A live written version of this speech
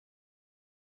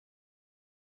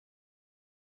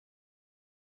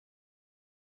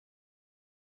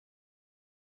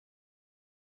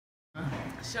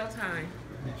Showtime.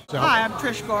 Hi, I'm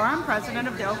Trish Gorham, president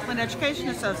of the Oakland Education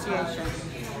Association.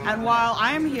 And while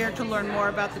I am here to learn more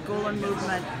about the Gulen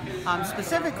movement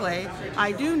specifically,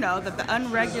 I do know that the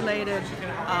unregulated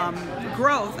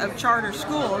growth of charter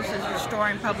schools is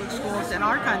destroying public schools in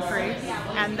our country,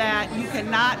 and that you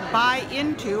cannot buy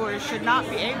into, or should not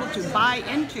be able to buy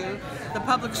into, the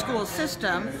public school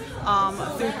system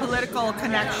through political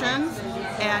connections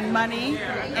and money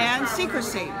and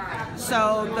secrecy.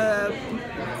 So the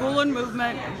Gulen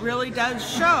movement really does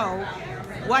show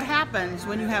what happens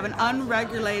when you have an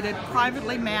unregulated,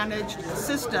 privately managed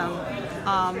system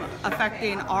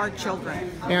affecting our children.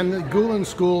 And the Gulen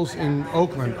schools in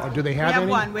Oakland, do they have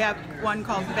any? We have one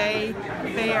called Bay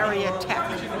Area Tech.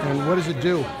 And what does it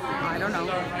do? I don't know.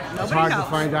 Nobody It's hard knows. to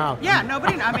find out. Yeah,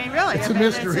 nobody. I mean, really, It's a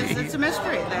mystery. It's a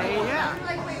mystery.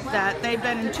 That they've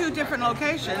been in 2 different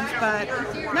locations, but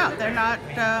no, they're not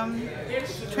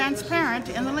transparent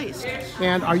in the least.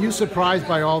 And are you surprised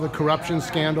by all the corruption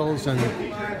scandals and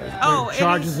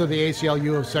charges of the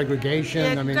ACLU of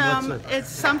segregation? It's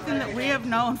something that we have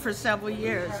known for several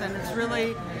years, and it's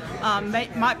really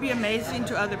might be amazing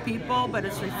to other people, but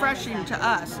it's refreshing to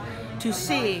us to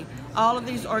see all of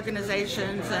these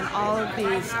organizations and all of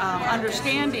these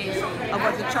understandings of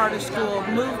what the charter school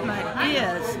movement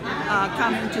is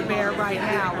coming to bear right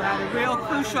now. We're at a real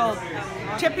crucial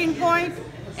tipping point,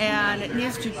 and it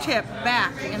needs to tip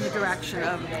back in the direction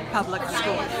of public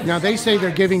schools. Now, they say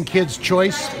they're giving kids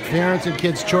choice, parents and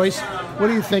kids choice. What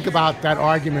do you think about that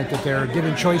argument that they're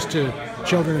giving choice to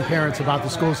children and parents about the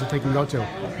schools that they can go to?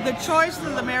 The choice that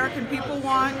the American people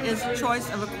want is a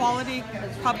choice of a quality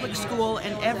public school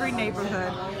in every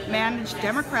neighborhood, managed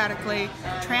democratically,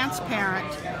 transparent,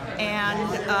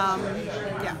 and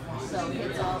yeah.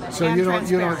 So you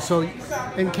don't. So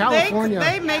in California,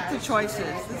 they make the choices.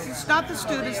 It's not the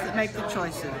students that make the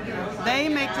choices. They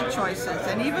make the choices.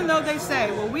 And even though they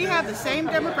say, well, we have the same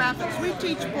demographics, we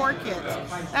teach poor kids,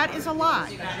 that is a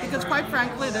lie. Because quite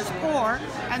frankly, there's poor,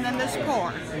 and then there's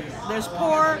poor. There's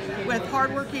poor with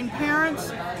hardworking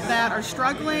parents that are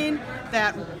struggling,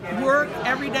 that work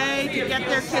every day to get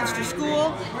their kids to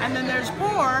school, and then there's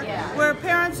poor where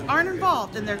parents aren't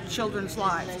involved in their children's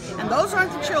lives. And those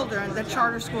aren't the children that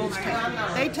charter schools take.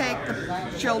 They take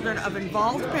the children of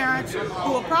involved parents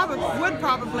who would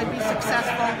probably be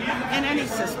successful in any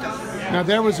system. Now,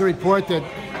 there was a report that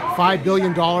 $5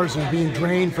 billion is being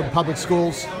drained from public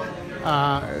schools.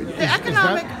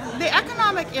 The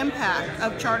economic impact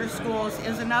of charter schools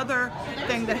is another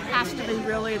thing that has to be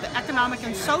really, the economic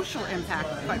and social impact,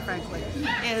 quite frankly,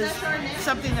 is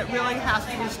something that really has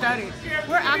to be studied.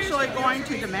 We're actually going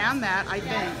to demand that, I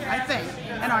think,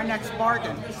 in our next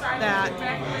bargain, that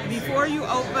before you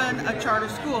open a charter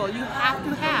school, you have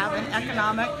to have an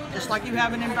economic, just like you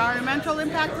have an environmental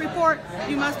impact report,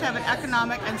 you must have an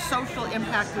economic and social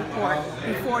impact report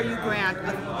before you grant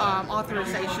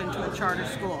authorization to a charter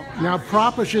school. Now,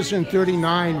 Proposition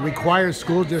 39 requires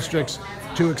school districts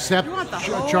to accept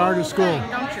a charter school.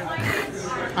 Don't you?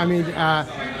 I mean,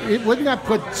 wouldn't that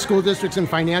put school districts in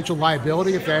financial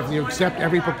liability if they have to accept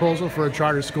every proposal for a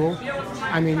charter school?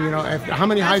 I mean, you know, how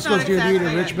many high schools do you need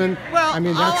in Richmond? Well, I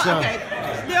mean, that's okay.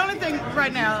 The only thing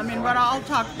right now, I mean, what I'll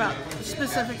talk about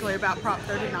specifically about Prop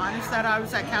 39 is that I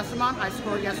was at Castlemont High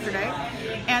School yesterday,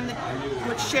 and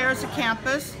which shares a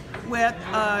campus with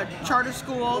a charter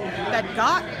school that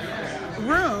got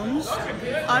rooms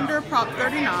under Prop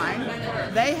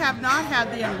 39. They have not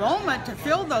had the enrollment to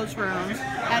fill those rooms,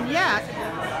 and yet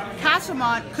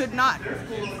Castlemont could not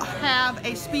have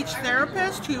a speech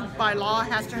therapist who by law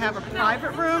has to have a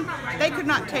private room. They could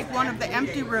not take one of the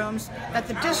empty rooms that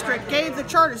the district gave the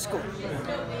charter school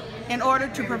in order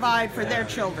to provide for their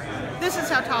children. This is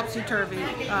how topsy-turvy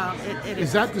it is.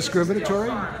 Is that discriminatory?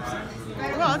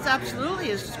 Well, it absolutely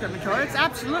is discriminatory. It's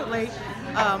absolutely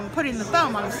putting the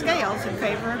thumb on the scales in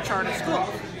favor of charter schools.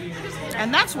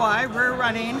 And that's why we're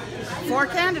running 4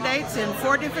 candidates in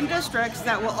 4 different districts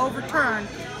that will overturn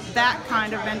that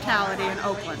kind of mentality in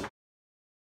Oakland.